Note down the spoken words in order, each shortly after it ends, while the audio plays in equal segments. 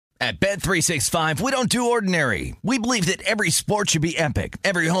At Bet365, we don't do ordinary. We believe that every sport should be epic.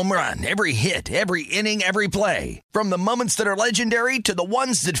 Every home run, every hit, every inning, every play. From the moments that are legendary to the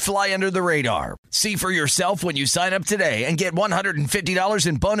ones that fly under the radar. See for yourself when you sign up today and get $150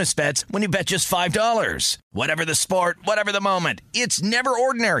 in bonus bets when you bet just $5. Whatever the sport, whatever the moment, it's never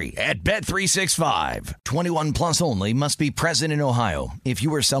ordinary at Bet365. 21 plus only. Must be present in Ohio. If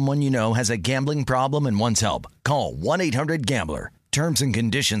you or someone you know has a gambling problem and wants help, call 1-800-GAMBLER. Terms and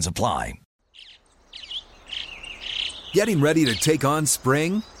conditions apply. Getting ready to take on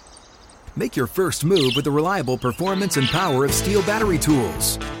spring? Make your first move with the reliable performance and power of Steel battery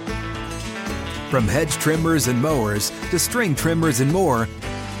tools. From hedge trimmers and mowers to string trimmers and more,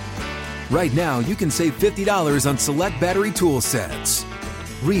 right now you can save $50 on select battery tool sets.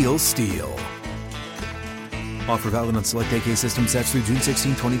 Real Steel. Offer valid on select AK system sets through June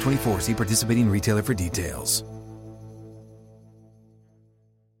 16, 2024. See participating retailer for details.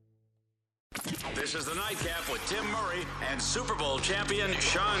 This is the Nightcap with Tim Murray and Super Bowl champion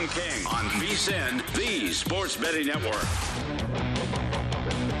Sean King on VSiN, the Sports Betting Network.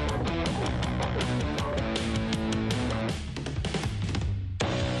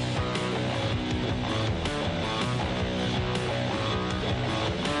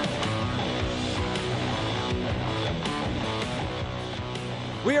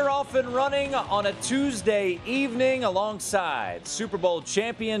 We are off and running on a Tuesday evening alongside Super Bowl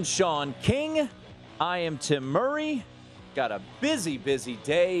champion Sean King. I am Tim Murray. Got a busy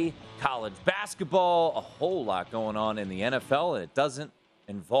day. College basketball, a whole lot going on in the NFL, and it doesn't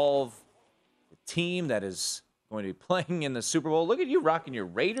involve the team that is going to be playing in the Super Bowl. Look at you rocking your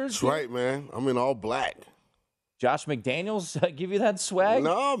Raiders. That's right, man. I'm in all black. Josh McDaniels give you that swag?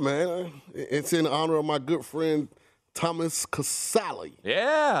 No, man. It's in honor of my good friend Thomas Casale.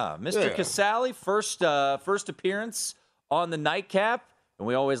 Yeah, Mr. Casale, first appearance on the Nightcap, and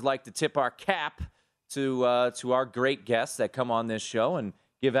we always like to tip our cap to our great guests that come on this show and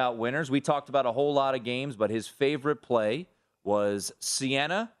give out winners. We talked about a whole lot of games, but his favorite play was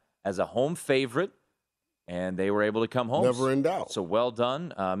Siena as a home favorite, and they were able to come home. Never in doubt. So well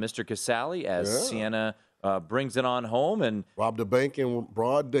done, Mr. Casale, as Siena brings it on home and robbed the bank in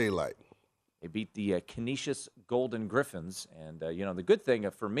broad daylight. They beat the Canisius Golden Griffins. And, the good thing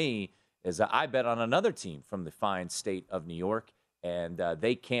for me is I bet on another team from the fine state of New York, and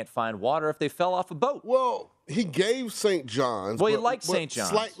they can't find water if they fell off a boat. Well, he gave St. John's. Well, you like St.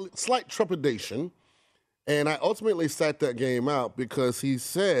 John's. Slight trepidation. And I ultimately sat that game out because he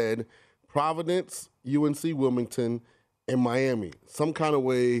said Providence, UNC Wilmington, and Miami, some kind of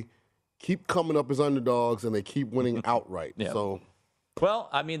way, keep coming up as underdogs, and they keep winning outright. Yeah. So. Well,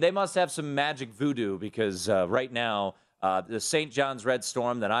 I mean, they must have some magic voodoo because right now, the St. John's Red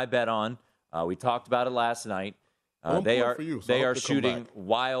Storm that I bet on, we talked about it last night. They are shooting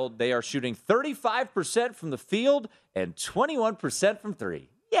wild. They are shooting 35% from the field and 21% from three.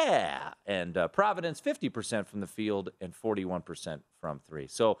 Yeah. And Providence, 50% from the field and 41% from three.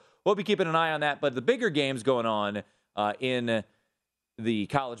 So we'll be keeping an eye on that. But the bigger games going on in the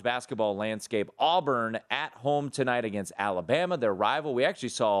college basketball landscape. Auburn at home tonight against Alabama, their rival. We actually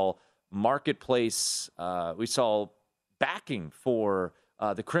saw marketplace. We saw backing for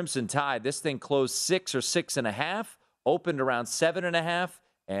the Crimson Tide. This thing closed 6 or 6.5, opened around 7.5,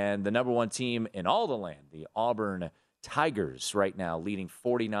 and the number one team in all the land, the Auburn Tigers, right now leading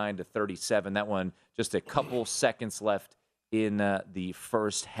 49-37. That one just a couple seconds left in the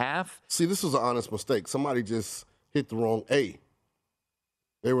first half. See, this was an honest mistake. Somebody just hit the wrong A.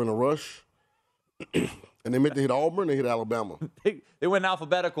 They were in a rush, and they meant to hit Auburn. They hit Alabama. They went in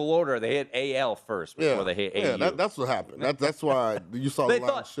alphabetical order. They hit AL first before they hit AU. Yeah, that's what happened. That's why you saw the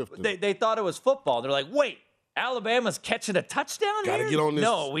line shifting. They thought it was football. They're like, wait, Alabama's catching a touchdown here? Gotta get on this.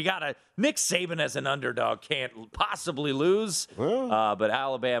 No, we got to. Nick Saban as an underdog can't possibly lose. But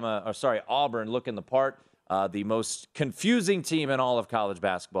Auburn looking the part. The most confusing team in all of college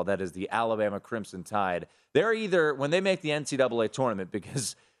basketball, that is the Alabama Crimson Tide. They're either, when they make the NCAA tournament,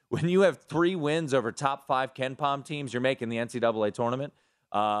 because when you have 3 wins over top 5 KenPom teams, you're making the NCAA tournament.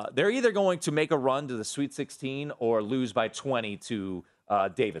 They're either going to make a run to the Sweet 16 or lose by 20 to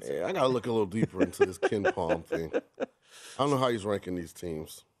Davidson. Yeah, I got to look a little deeper into this KenPom thing. I don't know how he's ranking these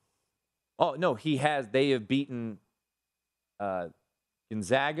teams. Oh, no, he has. They have beaten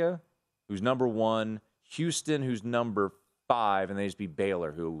Gonzaga, who's number 1, Houston, who's number 5, and they just beat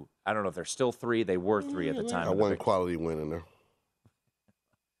Baylor, who, I don't know if they're still 3. They were 3 at the time. I one quality win in there.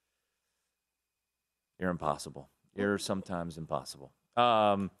 You're impossible. You're sometimes impossible.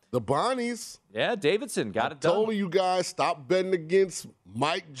 The Bonnies. Yeah, Davidson got it done. I told you guys, stop betting against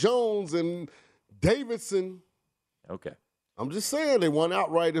Mike Jones and Davidson. Okay. I'm just saying they won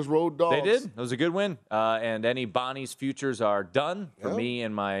outright as road dogs. They did. It was a good win. And any Bonnie's futures are done for me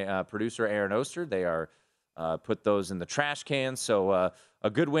and my producer, Aaron Oster. They are put those in the trash can. So a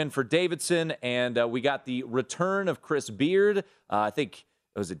good win for Davidson. And we got the return of Chris Beard. I think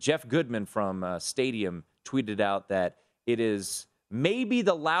it was Jeff Goodman from Stadium tweeted out that it is maybe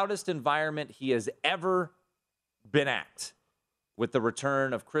the loudest environment he has ever been at, with the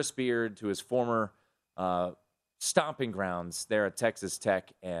return of Chris Beard to his former stomping grounds there at Texas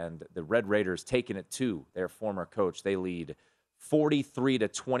Tech, and the Red Raiders taking it to their former coach. They lead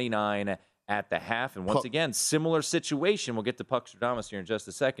 43-29 at the half. And once again, similar situation. We'll get to Puck Stradamus here in just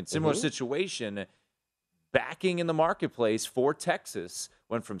a second. Similar situation, backing in the marketplace for Texas.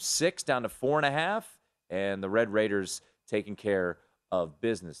 Went from 6 down to 4.5, and the Red Raiders taking care of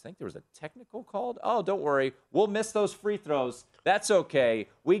business. I think there was a technical called. Oh, don't worry. We'll miss those free throws. That's okay.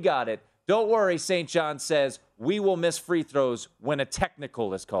 We got it. Don't worry, St. John says, we will miss free throws when a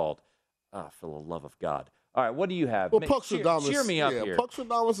technical is called. For the love of God. All right, what do you have? Well, Puck Stradamus. Cheer me up here. Puck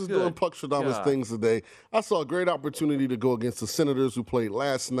Stradamus is doing Puck Stradamus things today. I saw a great opportunity to go against the Senators, who played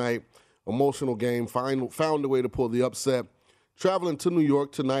last night. Emotional game. Found a way to pull the upset. Traveling to New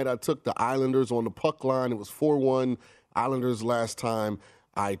York tonight, I took the Islanders on the puck line. It was 4-1 Islanders last time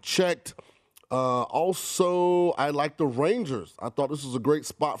I checked. Also, I like the Rangers. I thought this was a great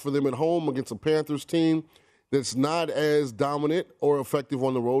spot for them at home against a Panthers team that's not as dominant or effective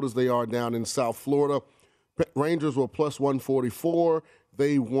on the road as they are down in South Florida. Rangers were plus 144.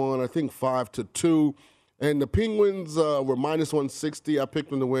 They won, I think, 5-2. And the Penguins were minus 160. I picked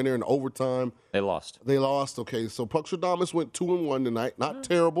them to win there in overtime. They lost. Okay, so Puck Stradamus went 2-1 tonight. Not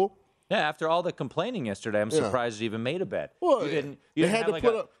terrible. Yeah, after all the complaining yesterday, I'm surprised you even made a bet. Well, you didn't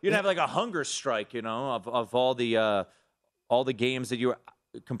have like a hunger strike, of all the games that you were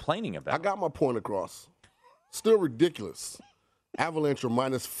complaining about. I got my point across. Still ridiculous. Avalanche are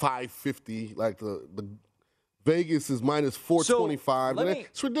minus 550. Like the Vegas is minus 425.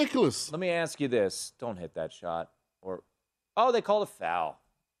 It's ridiculous. Let me ask you this: don't hit that shot, they called a foul.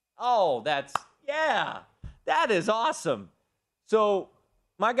 Oh, that is awesome. So.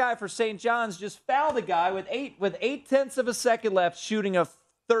 My guy for St. John's just fouled a guy with 8/10 of a second left, shooting a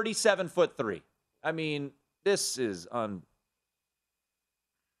 37-foot three. I mean, this is Oh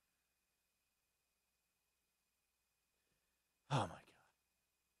my God.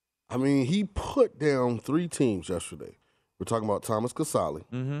 I mean, he put down 3 teams yesterday. We're talking about Thomas Casale,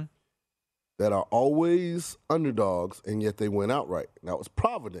 that are always underdogs, and yet they went outright. That was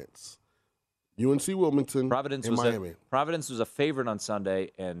Providence. UNC Wilmington, and Miami. Providence was a favorite on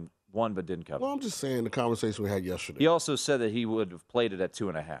Sunday and won but didn't cover. Well, I'm just saying the conversation we had yesterday. He also said that he would have played it at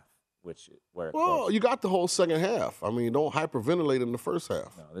 2.5, you got the whole second half. I mean, don't hyperventilate in the first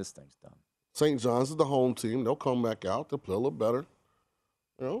half. No, this thing's done. St. John's is the home team. They'll come back out. They'll play a little better.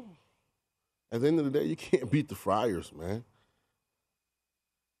 At the end of the day, you can't beat the Friars, man.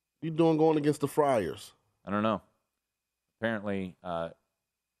 What you doing going against the Friars? I don't know. Apparently,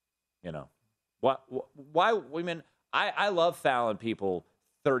 Why women? I love fouling people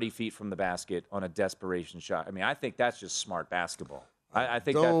 30 feet from the basket on a desperation shot. I mean, I think that's just smart basketball. I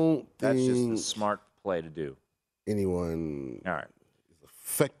think that's just a smart play to do. Anyone all right is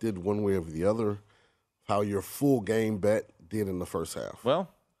affected one way or the other how your full game bet did in the first half? Well,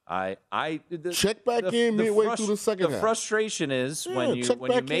 check back in midway through the second half. The frustration is when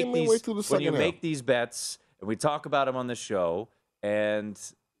you make these bets, and we talk about them on the show, and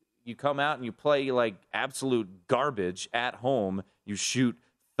you come out and you play like absolute garbage at home. You shoot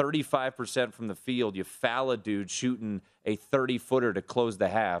 35% from the field. You foul a dude shooting a 30-footer to close the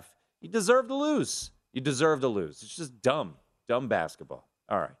half. You deserve to lose. It's just dumb basketball.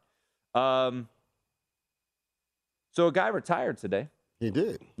 All right. So a guy retired today. He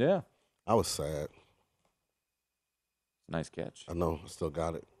did. Yeah. I was sad. Nice catch. I know. I still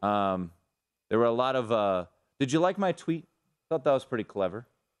got it. There were a lot of did you like my tweet? Thought that was pretty clever.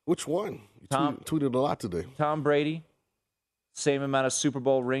 Which one? You tweeted a lot today. Tom Brady, same amount of Super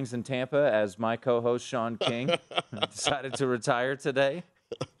Bowl rings in Tampa as my co-host Sean King, decided to retire today.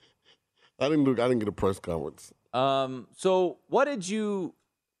 I didn't get a press conference. So what did you?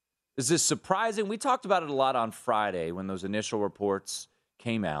 Is this surprising? We talked about it a lot on Friday when those initial reports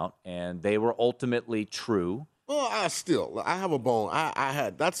came out, and they were ultimately true. Well, I have a bone.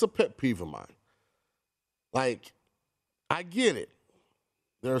 That's a pet peeve of mine. Like, I get it.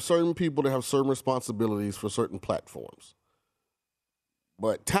 There are certain people that have certain responsibilities for certain platforms.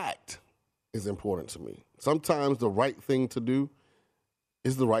 But tact is important to me. Sometimes the right thing to do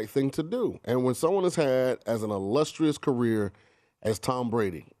is the right thing to do. And when someone has had as an illustrious career as Tom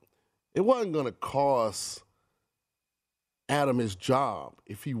Brady, it wasn't going to cost Adam his job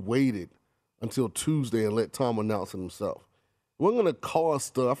if he waited until Tuesday and let Tom announce it himself. It wasn't going to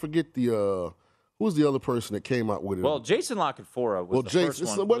cost, I forget who was the other person that came out with it? Well, Jason Lockett-Fora was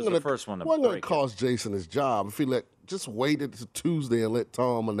the first one. It wasn't going to cost Jason his job if he just waited to Tuesday and let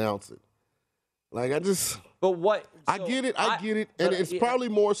Tom announce it. Like, But what? I get it, and it's probably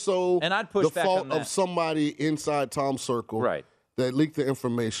more so and I'd push the back fault on that. of somebody inside Tom's circle right. that leaked the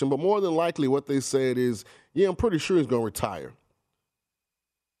information. But more than likely, what they said is, yeah, I'm pretty sure he's going to retire.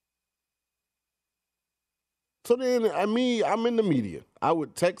 So then, I'm in the media. I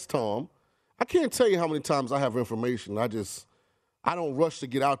would text Tom. I can't tell you how many times I have information. I don't rush to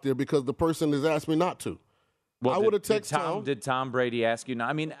get out there because the person has asked me not to. Well, I would have texted Tom. Did Tom Brady ask you? No,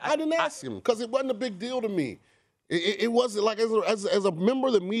 I mean, I didn't ask him because it wasn't a big deal to me. It wasn't like as a member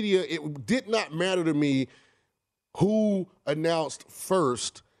of the media, it did not matter to me who announced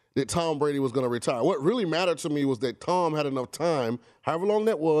first that Tom Brady was going to retire. What really mattered to me was that Tom had enough time, however long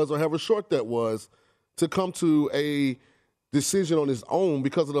that was or however short that was, to come to a decision on his own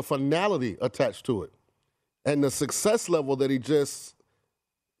because of the finality attached to it and the success level that he just,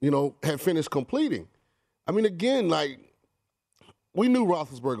 had finished completing. I mean, again, we knew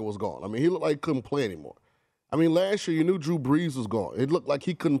Roethlisberger was gone. I mean, he looked like he couldn't play anymore. I mean, last year you knew Drew Brees was gone. It looked like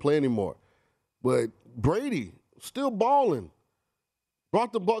he couldn't play anymore. But Brady, still balling.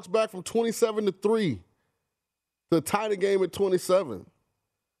 Brought the Bucs back from 27-3 to tie the game at 27.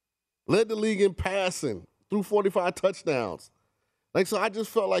 Led the league in passing, threw 45 touchdowns. So I just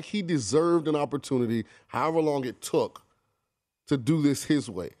felt like he deserved an opportunity, however long it took, to do this his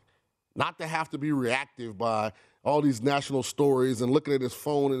way. Not to have to be reactive by all these national stories and looking at his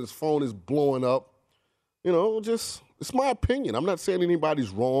phone and his phone is blowing up. It's my opinion. I'm not saying anybody's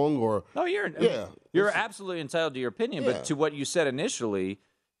wrong or. No, you're absolutely entitled to your opinion. Yeah. But to what you said initially,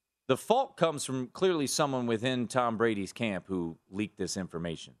 the fault comes from clearly someone within Tom Brady's camp who leaked this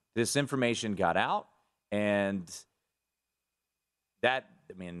information. This information got out, and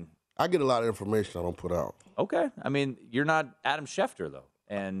I get a lot of information I don't put out. Okay. I mean, you're not Adam Schefter, though.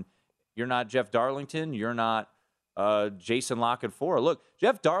 And you're not Jeff Darlington. You're not Jason Lockett-Fora. Look,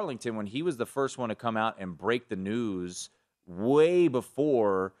 Jeff Darlington, when he was the first one to come out and break the news way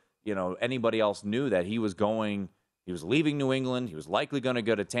before, anybody else knew that he was leaving New England, he was likely going to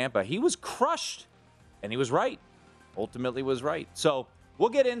go to Tampa, he was crushed. And he was right. Ultimately was right. So we'll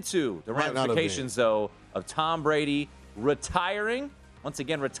get into the ramifications, though, of Tom Brady retiring. Once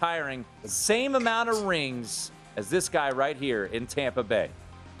again, retiring the same amount of rings as this guy right here in Tampa Bay.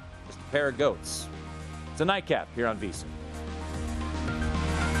 Just a pair of goats. It's a nightcap here on VSiN.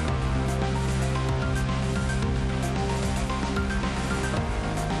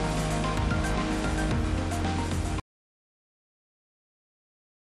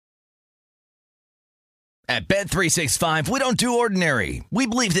 At Bet365, we don't do ordinary. We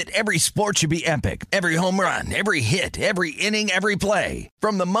believe that every sport should be epic. Every home run, every hit, every inning, every play.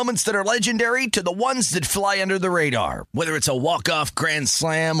 From the moments that are legendary to the ones that fly under the radar. Whether it's a walk-off grand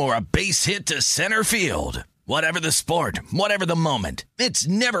slam or a base hit to center field. Whatever the sport, whatever the moment. It's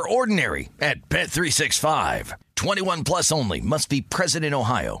never ordinary at Bet365. 21 plus only. Must be present in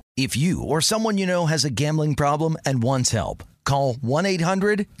Ohio. If you or someone you know has a gambling problem and wants help, call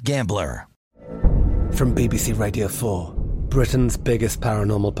 1-800-GAMBLER. From BBC Radio 4, Britain's biggest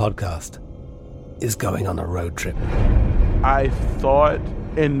paranormal podcast is going on a road trip. I thought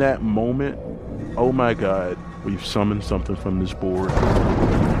in that moment, oh my God, we've summoned something from this board.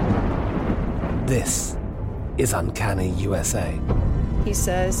 This is Uncanny USA. He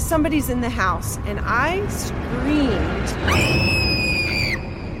says, somebody's in the house, and I screamed.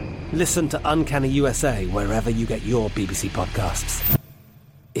 Listen to Uncanny USA wherever you get your BBC podcasts,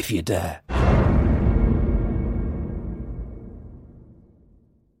 if you dare.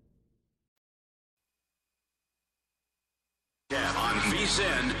 On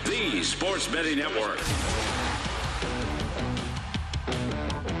VSiN, the Sports Betting Network.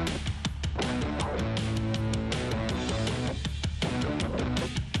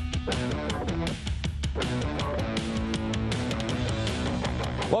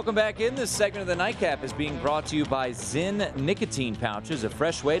 Welcome back in. This segment of the Nightcap is being brought to you by Zyn Nicotine Pouches, a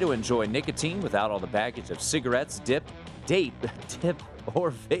fresh way to enjoy nicotine without all the baggage of cigarettes, dip,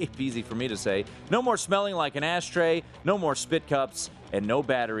 or vape. Easy for me to say. No more smelling like an ashtray, no more spit cups, and no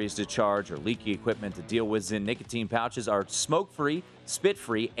batteries to charge or leaky equipment to deal with. Zyn Nicotine Pouches are smoke-free,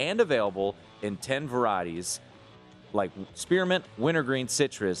 spit-free, and available in 10 varieties like spearmint, wintergreen,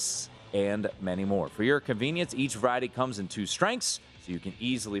 citrus, and many more. For your convenience, each variety comes in 2 strengths, so you can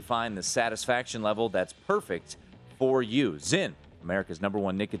easily find the satisfaction level that's perfect for you. Zyn America's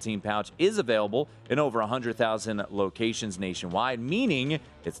 #1 nicotine pouch, is available in over 100,000 locations nationwide, meaning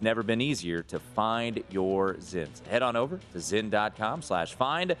it's never been easier to find your Zyns. Head on over to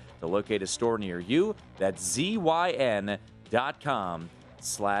Zyn.com/find to locate a store near you. That's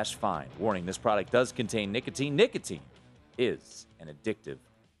ZYN.com/find. Warning, this product does contain nicotine. Nicotine is an addictive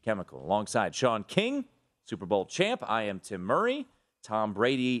chemical. Alongside Sean King, Super Bowl champ, I am Tim Murray. Tom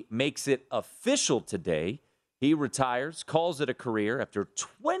Brady makes it official today. He retires, calls it a career after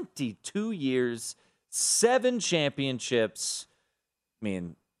 22 years, 7 championships. I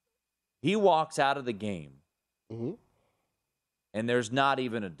mean, he walks out of the game, and there's not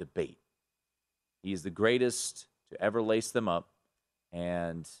even a debate. He's the greatest to ever lace them up,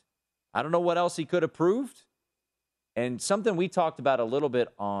 and I don't know what else he could have proved. And something we talked about a little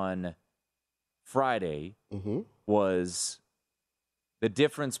bit on Friday was the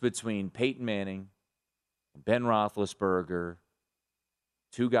difference between Peyton Manning and Ben Roethlisberger,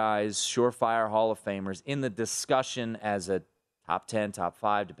 2 guys, surefire Hall of Famers, in the discussion as a top 10, top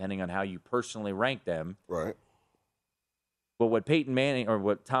 5, depending on how you personally rank them. Right. But what Peyton Manning, or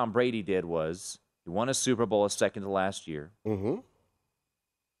what Tom Brady did was, he won a Super Bowl a second to last year.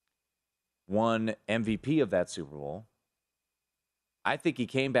 Won MVP of that Super Bowl. I think he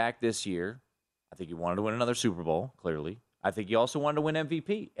came back this year. I think he wanted to win another Super Bowl, clearly. I think he also wanted to win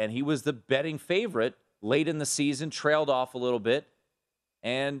MVP. And he was the betting favorite late in the season, trailed off a little bit.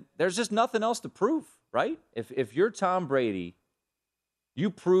 And there's just nothing else to prove, right? If you're Tom Brady, you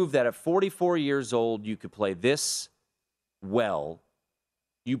prove that at 44 years old, you could play this well.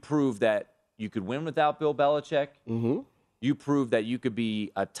 You prove that you could win without Bill Belichick. You prove that you could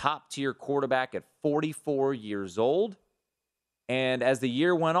be a top-tier quarterback at 44 years old. And as the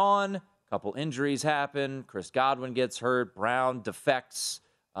year went on, a couple injuries happen. Chris Godwin gets hurt. Brown defects.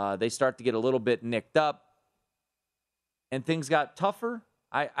 They start to get a little bit nicked up. And things got tougher.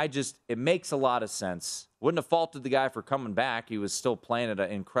 It makes a lot of sense. Wouldn't have faulted the guy for coming back. He was still playing at an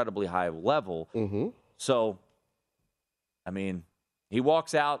incredibly high level. So, I mean, he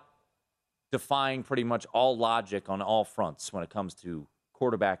walks out defying pretty much all logic on all fronts when it comes to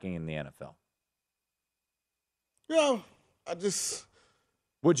quarterbacking in the NFL. Yeah,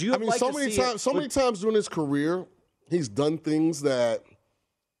 Would you? So many times during his career, he's done things that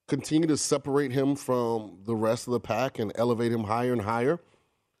continue to separate him from the rest of the pack and elevate him higher and higher.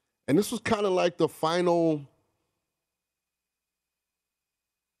 And this was kind of like the final,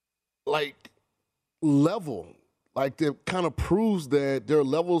 level. It kind of proves that there are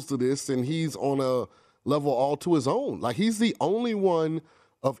levels to this, and he's on a level all to his own. He's the only one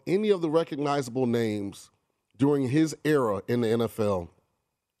of any of the recognizable names during his era in the NFL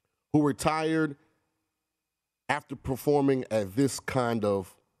who retired after performing at this kind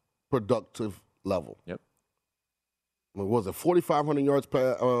of productive level. Yep. What was it, 4,500 yards,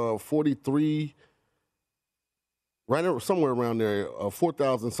 43, right somewhere around there,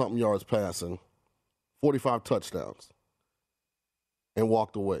 4,000-something yards passing, 45 touchdowns, and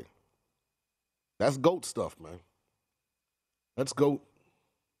walked away. That's GOAT stuff, man. That's GOAT.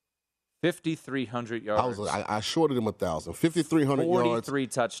 5,300 yards. I shorted him 1,000. 5,300 yards. 43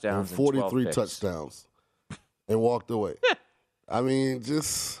 touchdowns and 43 touchdowns. And walked away.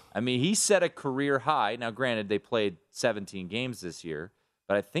 he set a career high. Now, granted, they played 17 games this year,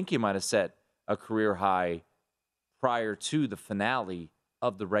 but I think he might have set a career high prior to the finale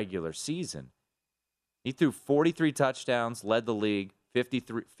of the regular season. He threw 43 touchdowns, led the league,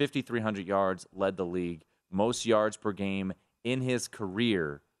 5,300 yards, led the league, most yards per game in his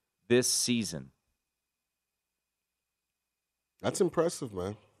career this season. That's impressive,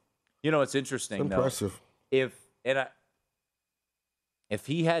 man. It's interesting, it's impressive. If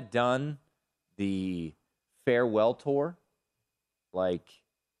he had done the farewell tour, like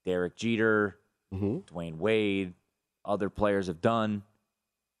Derek Jeter, Dwayne Wade, other players have done,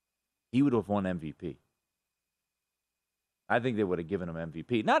 he would have won MVP. I think they would have given him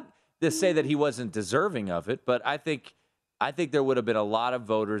MVP. Not to say that he wasn't deserving of it, but I think there would have been a lot of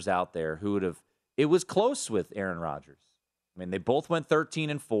voters out there who would have. It was close with Aaron Rodgers. They both went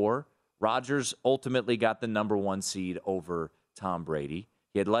 13-4. Rodgers ultimately got the #1 seed over Tom Brady.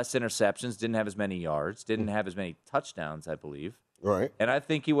 He had less interceptions, didn't have as many yards, didn't have as many touchdowns, I believe. Right. And I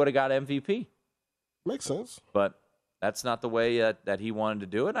think he would have got MVP. Makes sense. But that's not the way that he wanted to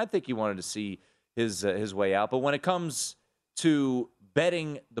do it. I think he wanted to see his way out. But when it comes to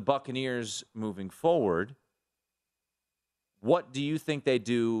betting the Buccaneers moving forward, what do you think they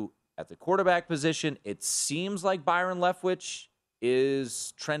do at the quarterback position? It seems like Byron Leftwich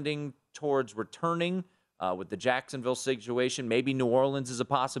is trending towards returning with the Jacksonville situation. Maybe New Orleans is a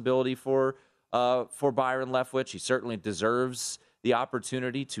possibility for Byron Leftwich. He certainly deserves the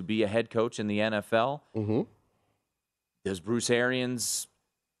opportunity to be a head coach in the NFL. Mm-hmm. Does Bruce Arians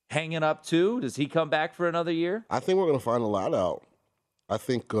hang it up too? Does he come back for another year? I think we're going to find a lot out. I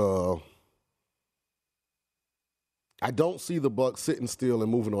think I don't see the Bucs sitting still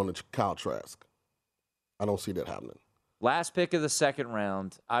and moving on to Kyle Trask. I don't see that happening. Last pick of the second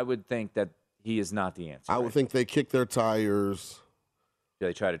round, I would think that he is not the answer. I would think they kick their tires. Do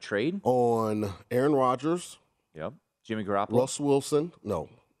they try to trade? On Aaron Rodgers. Yep. Jimmy Garoppolo. Russ Wilson. No.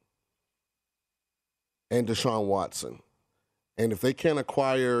 And Deshaun Watson. And if they can't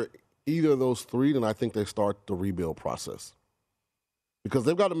acquire either of those three, then I think they start the rebuild process. Because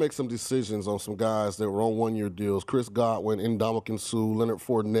they've got to make some decisions on some guys that were on one-year deals. Chris Godwin, Ndamukong Suh, Leonard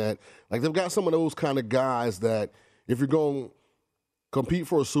Fournette. Like, they've got some of those kind of guys that if you're going to compete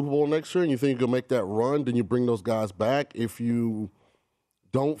for a Super Bowl next year and you think you can make that run, then you bring those guys back. If you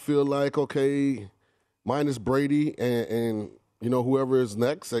don't feel like, okay, minus Brady and you know, whoever is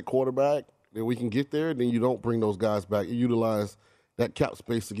next at quarterback, that we can get there, then you don't bring those guys back. You utilize that cap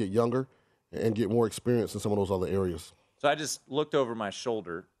space to get younger and get more experience in some of those other areas. So I just looked over my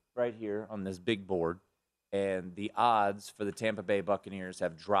shoulder right here on this big board, and the odds for the Tampa Bay Buccaneers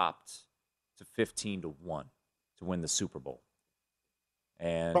have dropped to 15-1 to win the Super Bowl.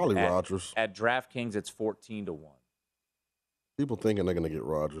 And probably Rodgers. At DraftKings, it's 14-1. People thinking they're going to get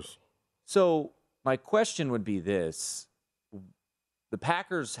Rodgers. So my question would be this. The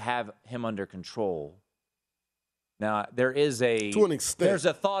Packers have him under control. Now, there is to an extent. There's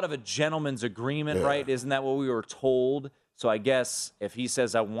a thought of a gentleman's agreement, right? Isn't that what we were told? So I guess if he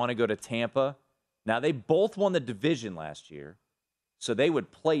says, I want to go to Tampa. Now, they both won the division last year, so they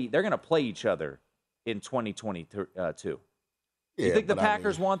would play. They're going to play each other in 2022. Yeah, you think the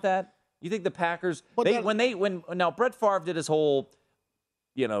Packers want that? You think the Packers now Brett Favre did his whole,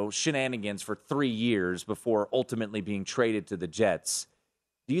 shenanigans for 3 years before ultimately being traded to the Jets.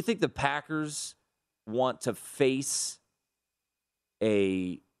 Do you think the Packers want to face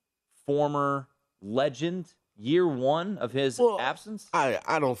a former legend year one of his absence?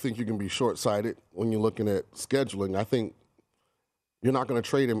 I don't think you can be short-sighted when you're looking at scheduling. I think you're not going to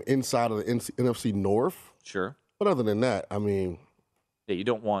trade him inside of the NFC North. Sure. But other than that, I mean, yeah, you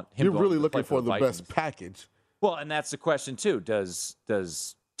don't want him. You're really looking for the best package. Well, and that's the question too. Does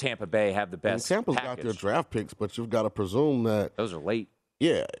Tampa Bay have the best? Tampa's package? got their draft picks, but you've got to presume that those are late.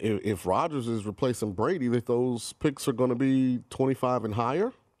 Yeah, if Rodgers is replacing Brady, that those picks are going to be 25 and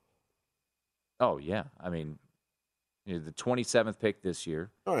higher. Oh yeah, I mean, the 27th pick this year.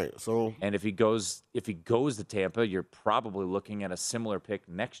 All right, so and if he goes to Tampa, you're probably looking at a similar pick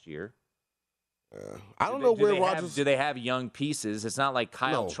next year. I don't know where Rodgers. Do they have young pieces? It's not like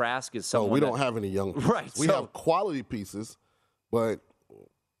Kyle Trask is someone. No, we don't have any young pieces. Right. We have quality pieces, but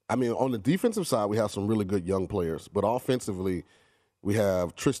I mean, on the defensive side, we have some really good young players. But offensively, we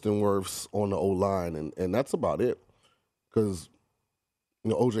have Tristan Wirfs on the O-line, and that's about it. Because,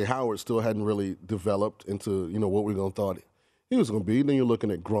 O.J. Howard still hadn't really developed into, what we're going to thought he was going to be. Then you're looking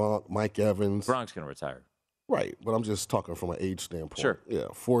at Gronk, Mike Evans. Gronk's going to retire. Right, but I'm just talking from an age standpoint. Sure. Yeah,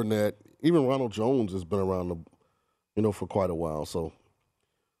 Fournette, even Ronald Jones has been around, for quite a while. So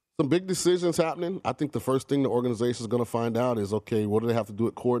some big decisions happening. I think the first thing the organization is going to find out is, okay, what do they have to do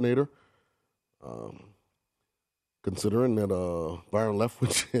at coordinator? Considering that Byron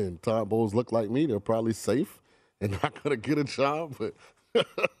Leftwich and Todd Bowles look like me, they're probably safe and not going to get a job. But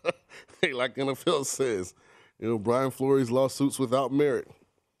hey, like NFL says, Brian Flores lawsuits without merit.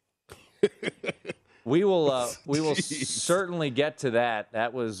 We will certainly get to that.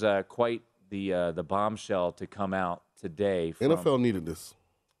 That was quite the bombshell to come out today. NFL needed this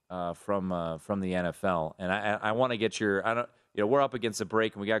from the NFL, and I want to get your we're up against a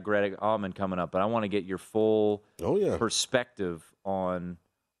break and we got Greg Auman coming up, but I want to get your full perspective on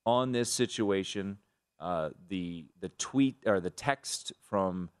this situation. The tweet or the text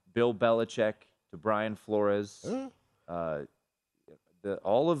from Bill Belichick to Brian Flores.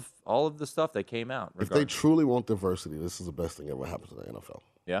 All of the stuff that came out. If they truly want diversity, this is the best thing ever happened to the NFL.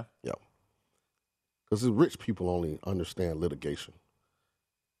 Yeah? Yeah. Because rich people only understand litigation.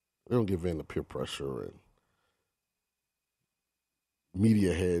 They don't give in to peer pressure and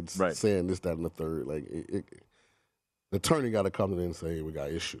media heads saying this, that, and the third. Like, the attorney got to come in and say, hey, we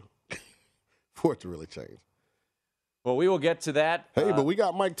got issue for it to really change. Well, we will get to that. Hey, but we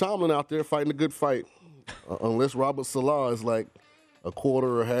got Mike Tomlin out there fighting a good fight. Unless Robert Saleh is like a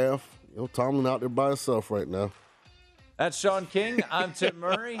quarter or half. Tomlin out there by himself right now. That's Sean King. I'm Tim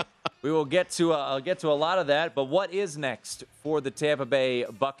Murray. We will get to a lot of that. But what is next for the Tampa Bay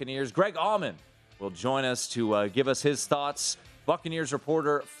Buccaneers? Greg Auman will join us to give us his thoughts. Buccaneers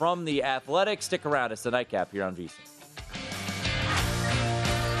reporter from The Athletic. Stick around. It's the Nightcap here on VSiN.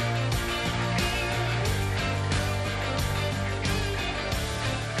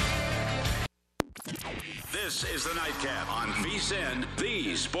 This is the Nightcap on VSiN,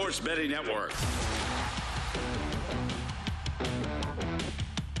 the Sports Betting Network.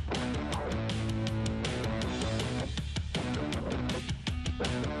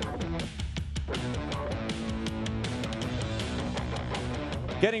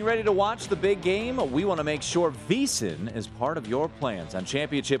 Getting ready to watch the big game? We want to make sure VSiN is part of your plans. On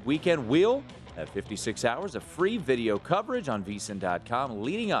Championship Weekend, we'll have 56 hours of free video coverage on VSiN.com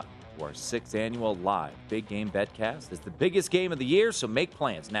leading up to our 6th annual live Big Game Betcast. It's the biggest game of the year, so make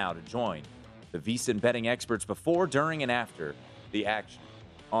plans now to join the VSiN betting experts before, during, and after the action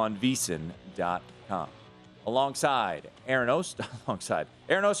on VSiN.com. Alongside Aaron Oster.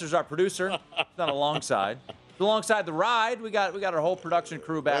 Aaron Oster's our producer. Not alongside. Alongside the ride, we got our whole production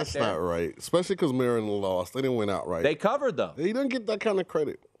crew back there. That's not right, especially because Maryland lost. They didn't win outright. They covered, though. He didn't get that kind of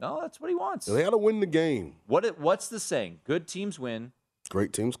credit. No, that's what he wants. They had to win the game. What's the saying? Good teams win.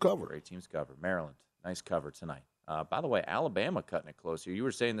 Great teams cover. Great teams cover. Maryland, nice cover tonight. By the way, Alabama cutting it close here. You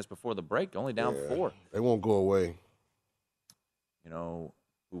were saying this before the break, only down 4. They won't go away. You know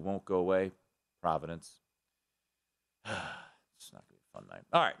who won't go away? Providence. It's not going to be a fun night.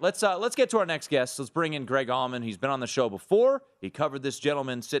 All right, let's get to our next guest. Let's bring in Greg Allman. He's been on the show before. He covered this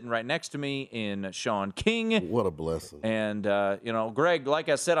gentleman sitting right next to me in Sean King. What a blessing. And, Greg, like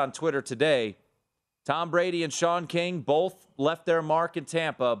I said on Twitter today, Tom Brady and Sean King both left their mark in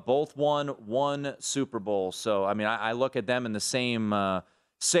Tampa, both won 1 Super Bowl. So, I mean, I look at them in the same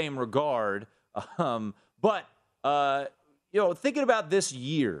regard. But thinking about this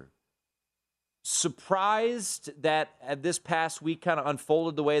year, surprised that this past week kind of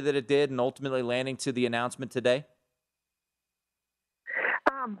unfolded the way that it did and ultimately landing to the announcement today?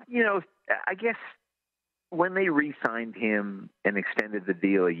 I guess when they re-signed him and extended the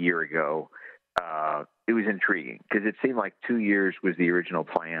deal a year ago, it was intriguing because it seemed like 2 years was the original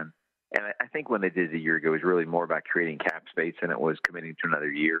plan. And I think when they did it a year ago, it was really more about creating cap space than it was committing to another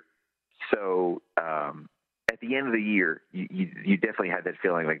year. So at the end of the year, you definitely had that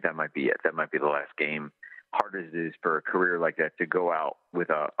feeling like that might be it. That might be the last game. Hard as it is for a career like that to go out with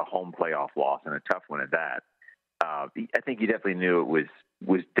a home playoff loss and a tough one at that. I think you definitely knew it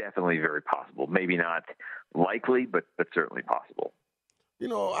was definitely very possible. Maybe not likely, but certainly possible.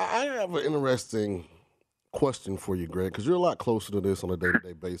 I have an interesting question for you, Greg, because you're a lot closer to this on a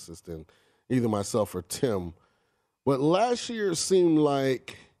day-to-day basis than either myself or Tim. But last year seemed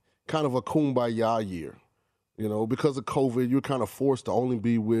like kind of a kumbaya year. Because of COVID, you're kind of forced to only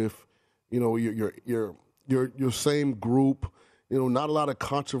be with, your same group. Not a lot of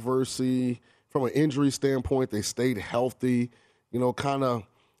controversy from an injury standpoint. They stayed healthy. Kind of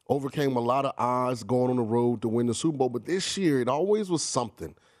overcame a lot of odds going on the road to win the Super Bowl. But this year, it always was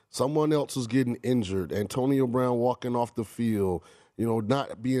something. Someone else was getting injured. Antonio Brown walking off the field.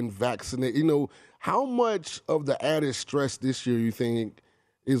 Not being vaccinated. How much of the added stress this year you think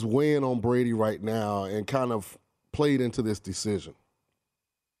is weighing on Brady right now and kind of played into this decision?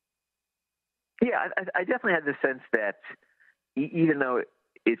 Yeah, I definitely had the sense that even though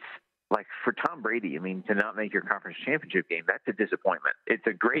it's like for Tom Brady, I mean, to not make your conference championship game, that's a disappointment. It's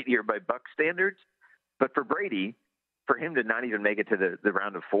a great year by Buck standards, but for Brady, for him to not even make it to the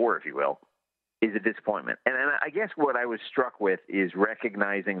round of 4, if you will, is a disappointment. And I guess what I was struck with is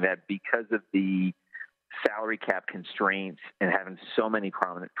recognizing that because of the salary cap constraints and having so many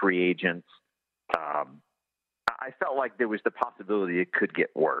prominent free agents, I felt like there was the possibility it could get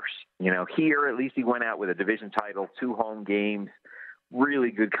worse. Here at least he went out with a division title, 2 home games,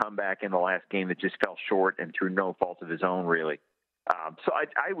 really good comeback in the last game that just fell short and through no fault of his own, really. So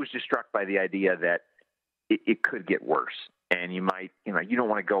I was just struck by the idea that it could get worse, and you might, you don't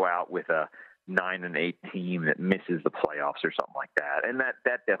want to go out with a 9-8 team that misses the playoffs or something like that. And that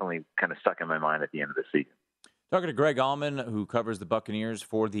definitely kind of stuck in my mind at the end of the season. Talking to Greg Allman, who covers the Buccaneers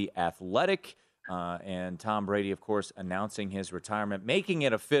for The Athletic, and Tom Brady, of course, announcing his retirement, making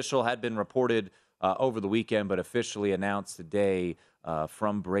it official, had been reported over the weekend, but officially announced today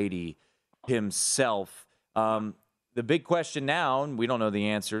from Brady himself. The big question now, and we don't know the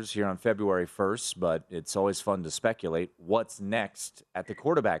answers here on February 1st, but it's always fun to speculate, what's next at the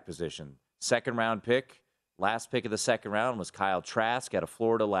quarterback position? Second-round pick, last pick of the second round was Kyle Trask out of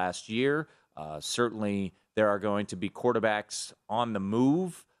Florida last year. Certainly there are going to be quarterbacks on the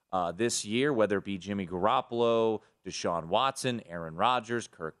move this year, whether it be Jimmy Garoppolo, Deshaun Watson, Aaron Rodgers,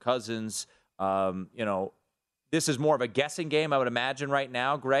 Kirk Cousins. This is more of a guessing game, I would imagine, right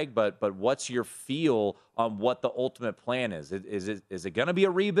now, Greg, but what's your feel on what the ultimate plan is? Is it going to be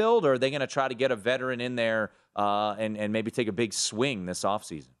a rebuild, or are they going to try to get a veteran in there and maybe take a big swing this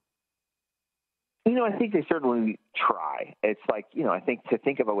offseason? I think they certainly try. It's like, I think to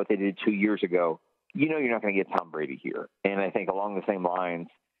think about what they did 2 years ago, you know you're not going to get Tom Brady here. And I think along the same lines,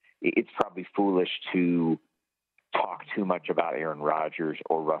 it's probably foolish to talk too much about Aaron Rodgers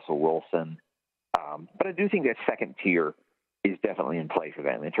or Russell Wilson. But I do think that second tier is definitely in play for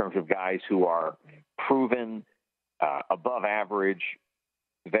them in terms of guys who are proven, above average,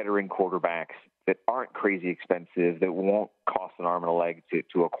 veteran quarterbacks that aren't crazy expensive, that won't cost an arm and a leg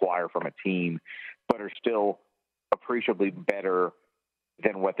to acquire from a team, but are still appreciably better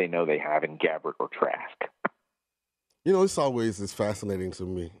than what they know they have in Gabbert or Trask. You know, this always is fascinating to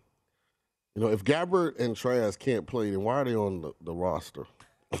me. You know, if Gabbert and Trask can't play, then why are they on the roster?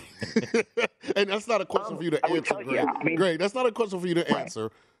 And that's not a question for you to answer, Greg. Greg, that's not a question for you to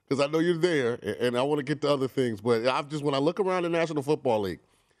answer because I know you're there, and I want to get to other things. But when I look around the National Football League,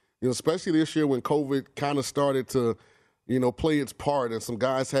 you know, especially this year when COVID kind of started to, you know, play its part and some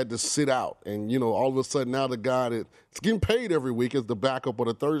guys had to sit out. And, you know, all of a sudden now the guy that's getting paid every week is the backup or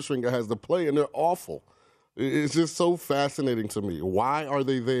the third stringer has to play, and they're awful. It's just so fascinating to me. Why are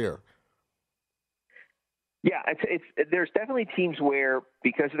they there? Yeah, there's definitely teams where,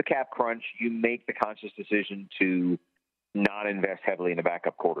 because of the cap crunch, you make the conscious decision to not invest heavily in a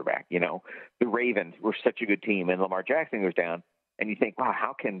backup quarterback. You know, the Ravens were such a good team, and Lamar Jackson goes down, and you think, wow,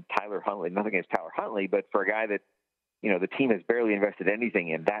 how can Tyler Huntley, nothing against Tyler Huntley, but for a guy that, you know, the team has barely invested anything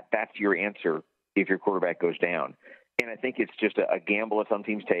in, that's your answer if your quarterback goes down. And I think it's just a gamble that some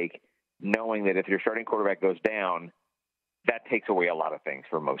teams take, knowing that if your starting quarterback goes down, that takes away a lot of things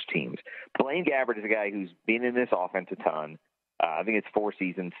for most teams. Blaine Gabbert is a guy who's been in this offense a ton. I think it's 4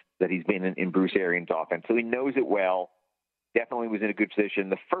 seasons that he's been in Bruce Arians' offense, so he knows it well. Definitely was in a good position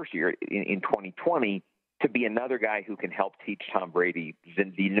the first year in 2020 to be another guy who can help teach Tom Brady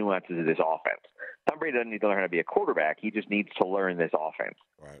the nuances of this offense. Tom Brady doesn't need to learn how to be a quarterback. He just needs to learn this offense.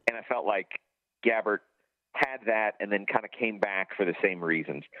 Right. And I felt like Gabbert had that and then kind of came back for the same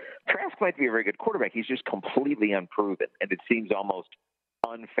reasons. Trask might be a very good quarterback. He's just completely unproven, and it seems almost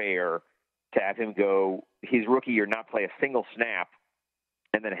unfair to have him go his rookie year, not play a single snap,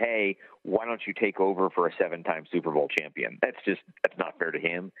 and then, hey, why don't you take over for a 7-time Super Bowl champion? That's not fair to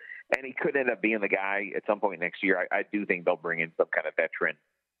him. And he could end up being the guy at some point next year. I do think they'll bring in some kind of veteran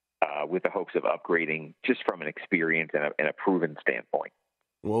with the hopes of upgrading just from an experience and a proven standpoint.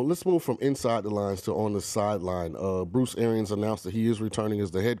 Well, let's move from inside the lines to on the sideline. Bruce Arians announced that he is returning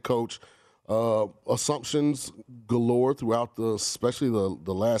as the head coach. Assumptions galore throughout especially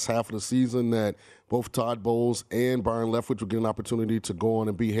the last half of the season that both Todd Bowles and Byron Leftwich will get an opportunity to go on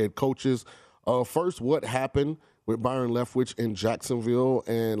and be head coaches. First, what happened with Byron Leftwich in Jacksonville?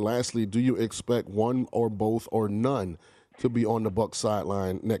 And lastly, do you expect one or both or none to be on the Bucs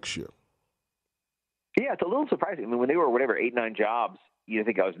sideline next year? Yeah, it's a little surprising. I mean, when they were 8, 9 jobs, you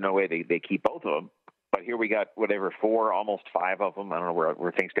think, oh, no way they keep both of them. But here we got 4, almost 5 of them. I don't know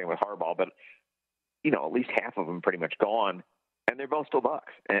where things stand with Harbaugh, but, you know, at least half of them pretty much gone, and they're both still Bucs.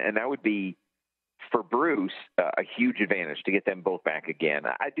 And that would be, for Bruce, a huge advantage to get them both back again.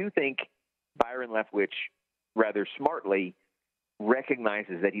 I do think Byron Leftwich, rather smartly,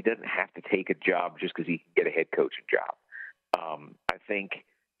 recognizes that he doesn't have to take a job just because he can get a head coaching job. I think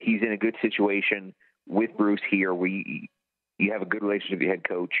he's in a good situation with Bruce here where you have a good relationship with your head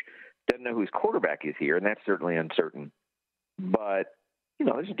coach. Doesn't know who his quarterback is here, and that's certainly uncertain. But, you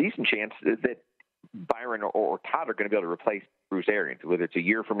know, there's a decent chance that Byron or Todd are going to be able to replace Bruce Arians, whether it's a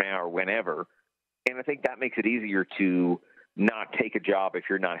year from now or whenever. And I think that makes it easier to not take a job if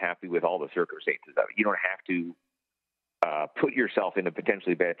you're not happy with all the circumstances of it. You don't have to put yourself in a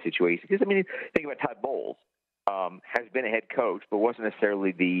potentially bad situation. Because, I mean, think about Todd Bowles. Has been a head coach, but wasn't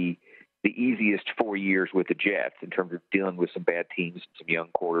necessarily the easiest 4 years with the Jets in terms of dealing with some bad teams and some young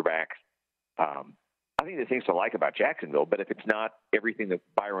quarterbacks. I think there's things to like about Jacksonville, but if it's not everything that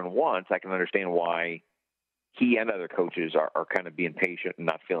Byron wants, I can understand why he and other coaches are kind of being patient and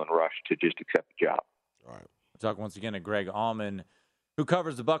not feeling rushed to just accept the job. All right. We'll talk once again to Greg Allman, who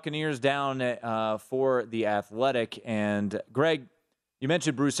covers the Buccaneers down for The Athletic. And, Greg, you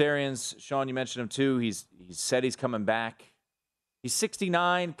mentioned Bruce Arians. Sean, you mentioned him too. He said he's coming back. He's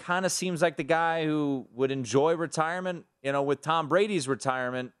 69, kind of seems like the guy who would enjoy retirement. You know, with Tom Brady's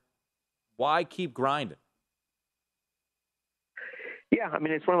retirement, why keep grinding? Yeah, I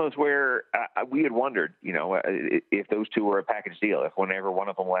mean, it's one of those where we had wondered, you know, if those two were a package deal, if whenever one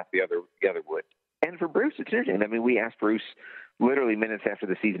of them left, the other would. And for Bruce, it's interesting. I mean, we asked Bruce literally minutes after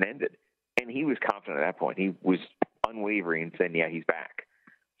the season ended, and he was confident at that point. He was unwavering and saying, yeah, he's back.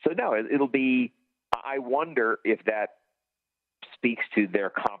 So, no, it'll be – I wonder if that speaks to their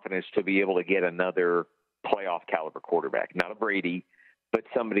confidence to be able to get another playoff caliber quarterback, not a Brady, but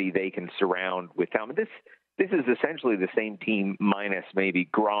somebody they can surround with Tom. This is essentially the same team minus maybe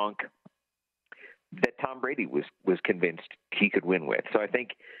Gronk, that Tom Brady was convinced he could win with. So I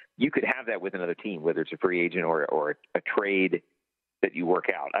think you could have that with another team, whether it's a free agent or a trade that you work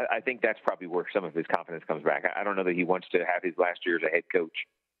out. I think that's probably where some of his confidence comes back. I don't know that he wants to have his last year as a head coach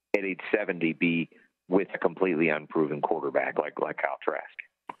at age 70 be with a completely unproven quarterback like Kyle Trask.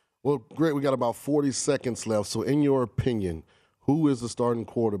 Well, great. We got about 40 seconds left. So in your opinion, who is the starting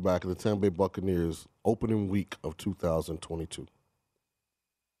quarterback of the Tampa Bay Buccaneers opening week of 2022?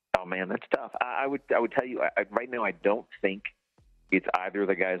 Oh, man, that's tough. I would tell you right now I don't think it's either of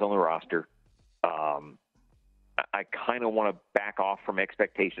the guys on the roster. I kind of want to back off from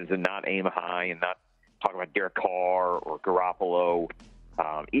expectations and not aim high and not talk about Derek Carr or Garoppolo.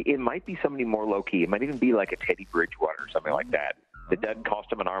 It might be somebody more low-key. It might even be like a Teddy Bridgewater or something like that doesn't cost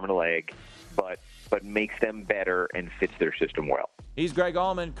them an arm and a leg, but makes them better and fits their system well. He's Greg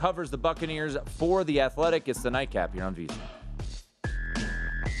Allman, covers the Buccaneers for The Athletic. It's the Nightcap here on VSiN.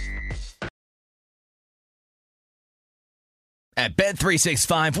 At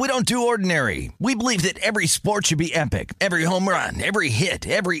Bet365, we don't do ordinary. We believe that every sport should be epic. Every home run, every hit,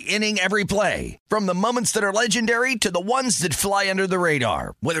 every inning, every play. From the moments that are legendary to the ones that fly under the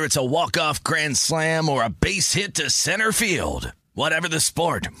radar. Whether it's a walk-off grand slam or a base hit to center field. Whatever the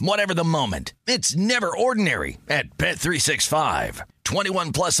sport, whatever the moment. It's never ordinary at Bet365.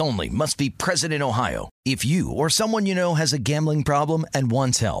 21 plus only. Must be present in Ohio. If you or someone you know has a gambling problem and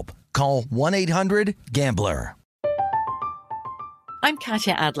wants help, call 1-800-GAMBLER. I'm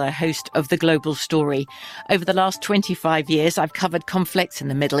Katya Adler, host of The Global Story. Over the last 25 years, I've covered conflicts in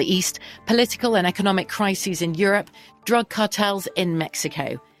the Middle East, political and economic crises in Europe, drug cartels in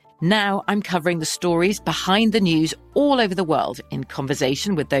Mexico. Now I'm covering the stories behind the news all over the world in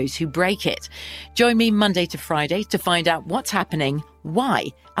conversation with those who break it. Join me Monday to Friday to find out what's happening, why,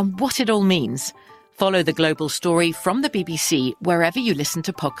 and what it all means. Follow The Global Story from the BBC wherever you listen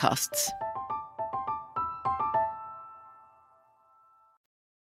to podcasts.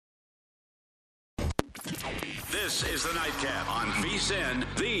 This is the Nightcap on VSiN,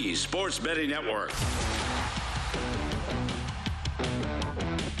 the Sports Betting Network.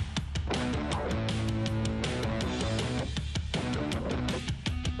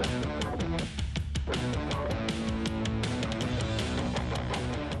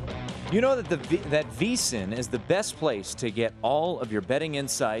 You know that that VSiN is the best place to get all of your betting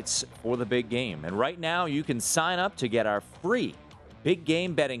insights for the big game. And right now, you can sign up to get our free Big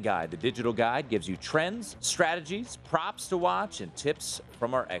Game Betting Guide. The digital guide gives you trends, strategies, props to watch, and tips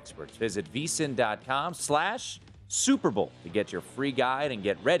from our experts. Visit vsin.com/Super Bowl to get your free guide and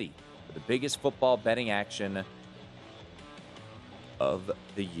get ready for the biggest football betting action of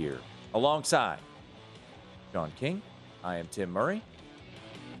the year. Alongside Sean King, I am Tim Murray.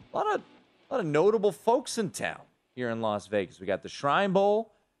 A lot of notable folks in town here in Las Vegas. We got the Shrine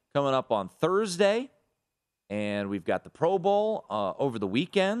Bowl coming up on Thursday, and we've got the Pro Bowl over the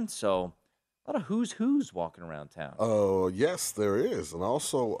weekend. So a lot of who's walking around town. Yes, there is. And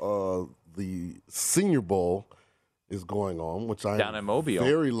also the Senior Bowl is going on, which I'm down in Mobile.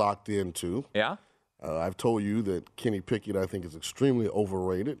 Very locked into. Yeah? I've told you that Kenny Pickett, I think, is extremely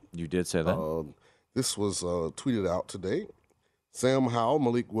overrated. You did say that. This was tweeted out today. Sam Howell,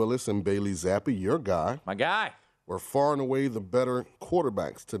 Malik Willis, and Bailey Zappi, your guy. My guy. Were far and away the better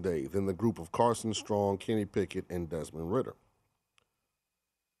quarterbacks today than the group of Carson Strong, Kenny Pickett, and Desmond Ridder.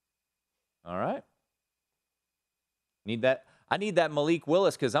 All right. I need that Malik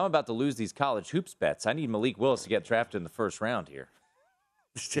Willis because I'm about to lose these college hoops bets. I need Malik Willis to get drafted in the first round here.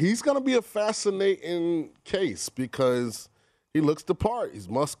 He's going to be a fascinating case because he looks the part. He's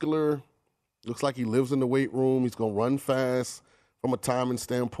muscular. Looks like he lives in the weight room. He's going to run fast. From a timing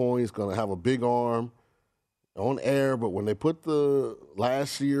standpoint, he's going to have a big arm on air. But when they put the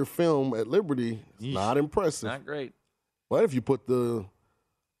last year film at Liberty, it's not impressive. Not great. But if you put the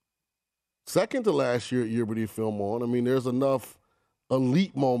second to last year at Liberty film on, I mean, there's enough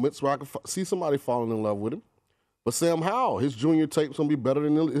elite moments where I can see somebody falling in love with him. But Sam Howell, his junior tape's going to be better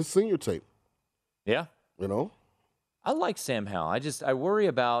than his senior tape. Yeah. You know? I like Sam Howell. I worry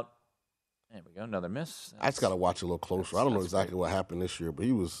about. There we go, another miss. I just got to watch a little closer. I don't know exactly what happened this year, but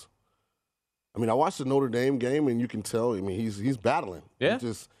he was. I mean, I watched the Notre Dame game, and you can tell. I mean, he's battling. Yeah.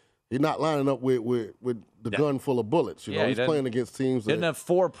 He's not lining up with the gun full of bullets. You know, he's playing against teams. Didn't have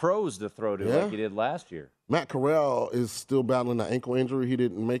 4 pros to throw to like he did last year. Matt Corral is still battling an ankle injury. He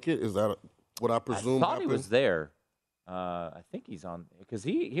didn't make it. Is that what I presume? I thought he was there. I think he's on because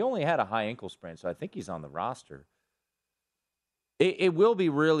he only had a high ankle sprain, so I think he's on the roster. It will be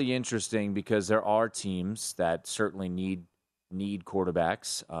really interesting because there are teams that certainly need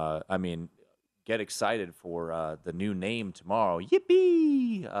quarterbacks. I mean, get excited for the new name tomorrow.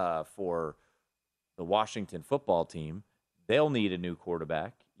 Yippee! For the Washington football team, they'll need a new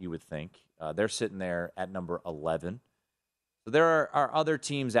quarterback, you would think. They're sitting there at number 11. So there are other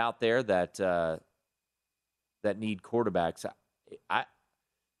teams out there that need quarterbacks.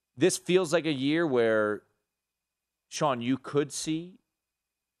 This feels like a year where, Sean, you could see,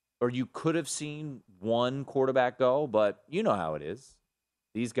 or you could have seen one quarterback go, but you know how it is.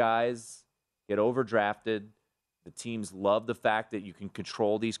 These guys get overdrafted. The teams love the fact that you can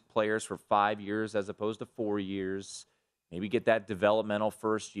control these players for 5 years as opposed to 4 years. Maybe get that developmental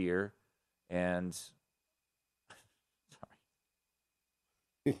first year. And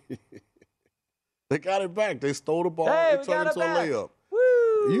sorry. They got it back. They stole the ball. Hey, they turned it into a layup.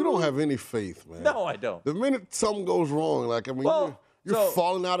 Woo! You don't have any faith, man. No, I don't. The minute something goes wrong, you're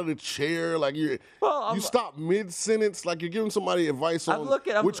falling out of the chair, like you stop mid-sentence, like you're giving somebody advice on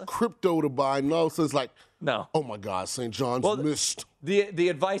which crypto to buy. No, so it's like, no. Oh my God, St. John's missed. The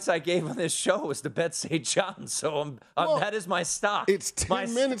advice I gave on this show was to bet St. John's, so that is my stock. It's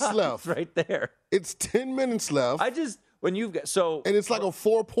 10 minutes left, right there. It's 10 minutes left. And it's like a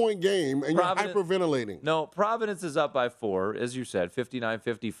 4-point game, and you're hyperventilating. No, Providence is up by 4, as you said,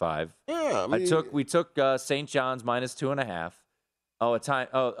 59-55. Yeah, we took St. John's minus 2.5. Oh, a time.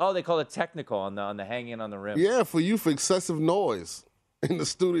 Oh, they call it technical on the hanging on the rim. Yeah, for excessive noise in the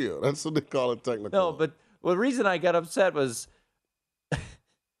studio. That's what they call it, technical. No, but the reason I got upset was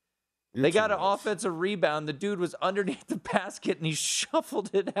they got an offensive rebound. The dude was underneath the basket and he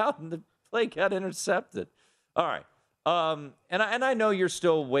shuffled it out, and the play got intercepted. All right. And I know you're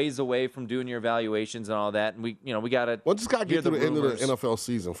still ways away from doing your evaluations and all that, and we got to. Well, just got to get through the end of the NFL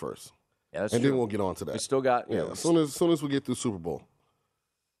season first. Yeah, that's and true. Then we'll get on to that. We still got as soon as we get through Super Bowl.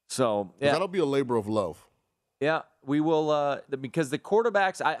 So that'll be a labor of love. Yeah, we will because the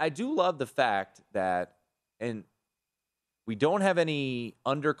quarterbacks. I do love the fact that, and we don't have any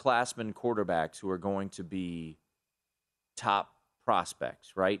underclassmen quarterbacks who are going to be top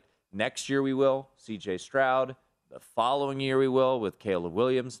prospects, right? Next year we will, C.J. Stroud. The following year we will with Caleb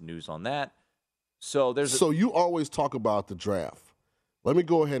Williams. News on that. So you always talk about the draft. Let me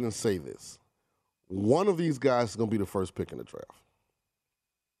go ahead and say this. One of these guys is going to be the first pick in the draft.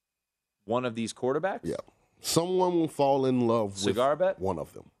 One of these quarterbacks? Yeah. Someone will fall in love with one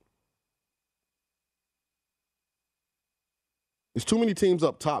of them. There's too many teams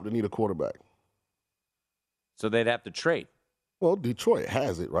up top that need a quarterback. So they'd have to trade. Well, Detroit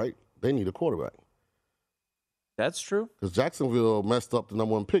has it, right? They need a quarterback. That's true. Because Jacksonville messed up the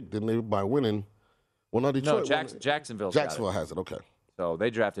number 1 pick, didn't they, by winning? Well, not Detroit. No, Jacksonville has it, okay. So they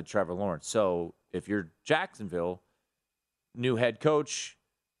drafted Trevor Lawrence. So if you're Jacksonville, new head coach,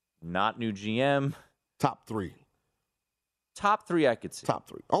 not new GM. Top 3. Top 3 I could see. Top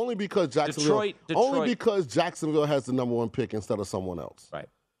 3. Only because Jacksonville. Only because Jacksonville has the number 1 pick instead of someone else. Right.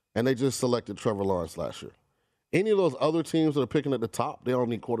 And they just selected Trevor Lawrence last year. Any of those other teams that are picking at the top, they don't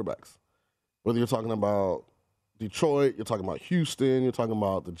need quarterbacks. Whether you're talking about Detroit, you're talking about Houston, you're talking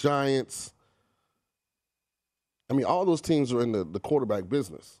about the Giants. I mean, all those teams are in the quarterback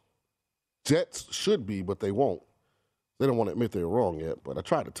business. Jets should be, but they won't. They don't want to admit they're wrong yet, but I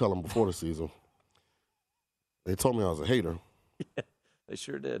tried to tell them before the season. They told me I was a hater. Yeah, they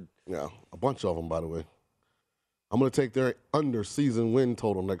sure did. Yeah, a bunch of them, by the way. I'm going to take their under-season win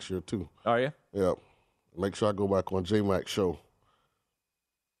total next year, too. Are you? Yeah. Make sure I go back on J-Mac's show.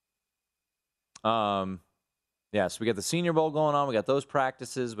 Yeah, so we got the Senior Bowl going on. We got those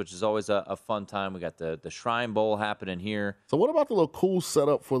practices, which is always a fun time. We got the Shrine Bowl happening here. So what about the little cool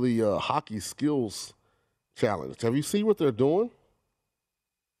setup for the hockey skills challenge? Have you seen what they're doing?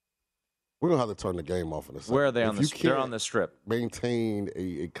 We're going to have to turn the game off in a second. Where are they on the strip? They're on the strip. Maintain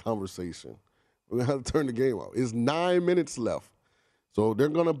a conversation. We're going to have to turn the game off. It's 9 minutes left. So they're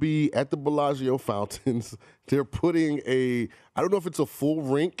going to be at the Bellagio fountains. They're putting I don't know if it's a full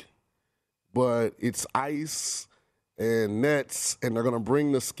rink, but it's ice and nets, and they're going to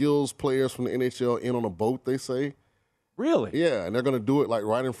bring the skills players from the NHL in on a boat, they say. Really? Yeah, and they're going to do it like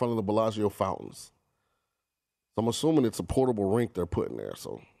right in front of the Bellagio fountains. So I'm assuming it's a portable rink they're putting there,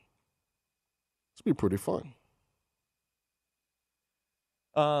 so it's be pretty fun.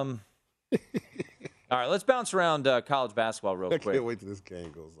 All right, let's bounce around college basketball real quick. I can't wait till this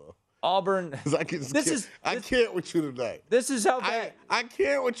game goes off. Auburn. I can't with you today. This is how bad. I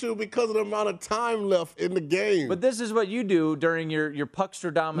can't with you because of the amount of time left in the game. But this is what you do during your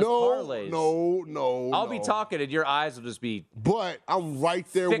Puckstradamus parlays. No. I'll be talking and your eyes will just be But I'm right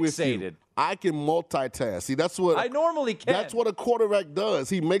there with you. I can multitask. See, that's what I normally can. That's what a quarterback does.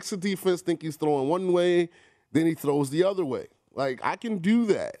 He makes the defense think he's throwing one way, then he throws the other way. Like, I can do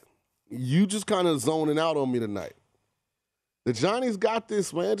that. You just kind of zoning out on me tonight. The Johnnies got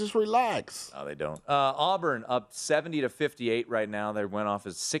this, man. Just relax. No, they don't. Auburn up 70-58 right now. They went off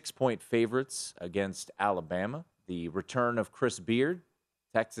as 6-point favorites against Alabama. The return of Chris Beard,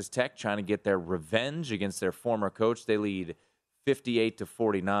 Texas Tech, trying to get their revenge against their former coach. They lead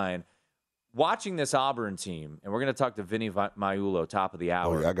 58-49. Watching this Auburn team, and we're going to talk to Vinny Maiulo, top of the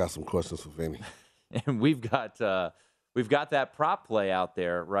hour. Oh, yeah, I got some questions for Vinny. And we've got that prop play out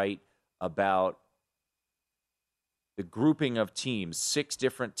there, right, about the grouping of teams, 6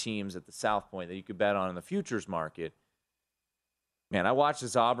 different teams at the South Point that you could bet on in the futures market. Man, I watched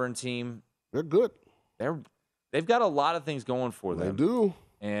this Auburn team. They're good. They've got a lot of things going for them. They do.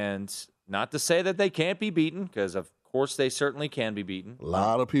 And not to say that they can't be beaten, because of course they certainly can be beaten. A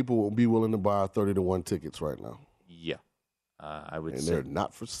lot of people will be willing to buy 30-1 tickets right now. Yeah. I would and say. they're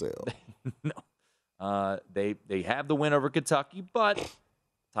not for sale. No. They have the win over Kentucky, but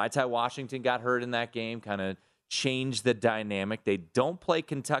Ty Washington got hurt in that game, kind of changed the dynamic. They don't play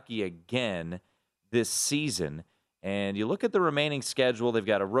Kentucky again this season. And you look at the remaining schedule, they've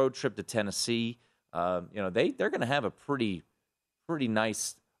got a road trip to Tennessee. They're going to have a pretty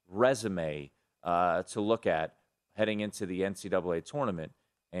nice resume to look at heading into the NCAA tournament.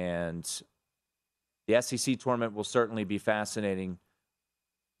 And the SEC tournament will certainly be fascinating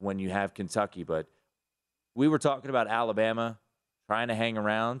when you have Kentucky. But we were talking about Alabama trying to hang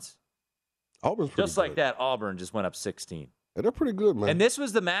around. Auburn's just like that, Auburn just went up 16. Yeah, they're pretty good, man. And this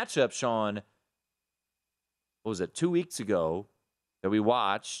was the matchup, Sean, what was it, 2 weeks ago that we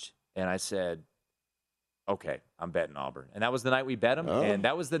watched, and I said, okay, I'm betting Auburn. And that was the night we bet them, and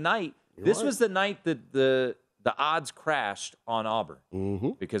that was the night. This was the night that the odds crashed on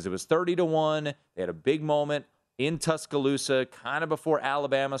Auburn because it was 30-1. They had a big moment in Tuscaloosa, kind of before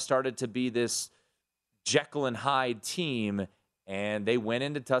Alabama started to be this Jekyll and Hyde team. And they went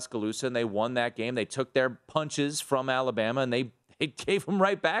into Tuscaloosa, and they won that game. They took their punches from Alabama, and they gave them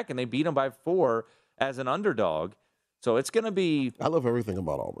right back, and they beat them by 4 as an underdog. So it's going to be – I love everything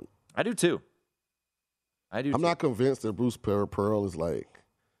about Auburn. I do, too. I'm not convinced that Bruce Pearl is like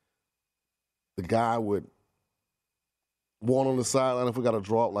the guy would want on the sideline if we got to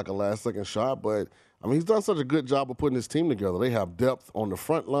draw up like a last-second shot. But, I mean, he's done such a good job of putting his team together. They have depth on the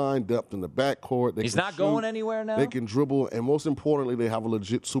front line, depth in the backcourt. He's not going anywhere now? They can dribble. And most importantly, they have a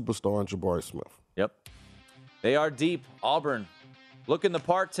legit superstar in Jabari Smith. Yep. They are deep. Auburn looking the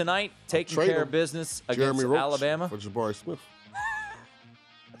part tonight, taking care of business against Jeremy Roach Alabama. For Jabari Smith.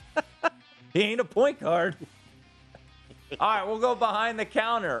 He ain't a point guard. All right, we'll go behind the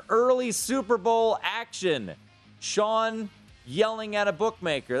counter. Early Super Bowl action. Sean yelling at a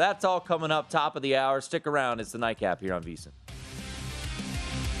bookmaker. That's all coming up top of the hour. Stick around. It's the Nightcap here on VSiN.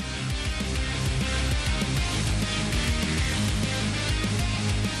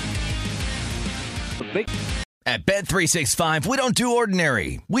 At Bet365, we don't do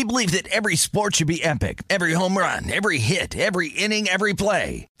ordinary. We believe that every sport should be epic. Every home run, every hit, every inning, every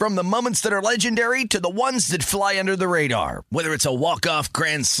play. From the moments that are legendary to the ones that fly under the radar. Whether it's a walk-off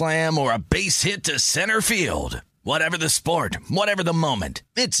grand slam or a base hit to center field. Whatever the sport, whatever the moment.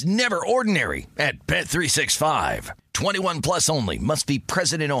 It's never ordinary at Bet365. 21 plus only. Must be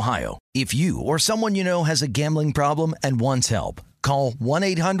present in Ohio. If you or someone you know has a gambling problem and wants help, call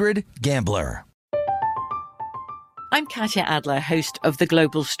 1-800-GAMBLER. I'm Katya Adler, host of The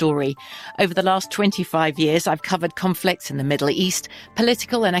Global Story. Over the last 25 years, I've covered conflicts in the Middle East,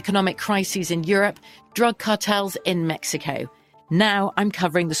 political and economic crises in Europe, drug cartels in Mexico. Now I'm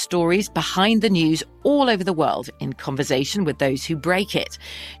covering the stories behind the news all over the world in conversation with those who break it.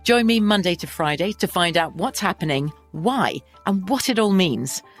 Join me Monday to Friday to find out what's happening, why, and what it all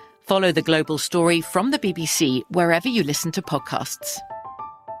means. Follow The Global Story from the BBC wherever you listen to podcasts.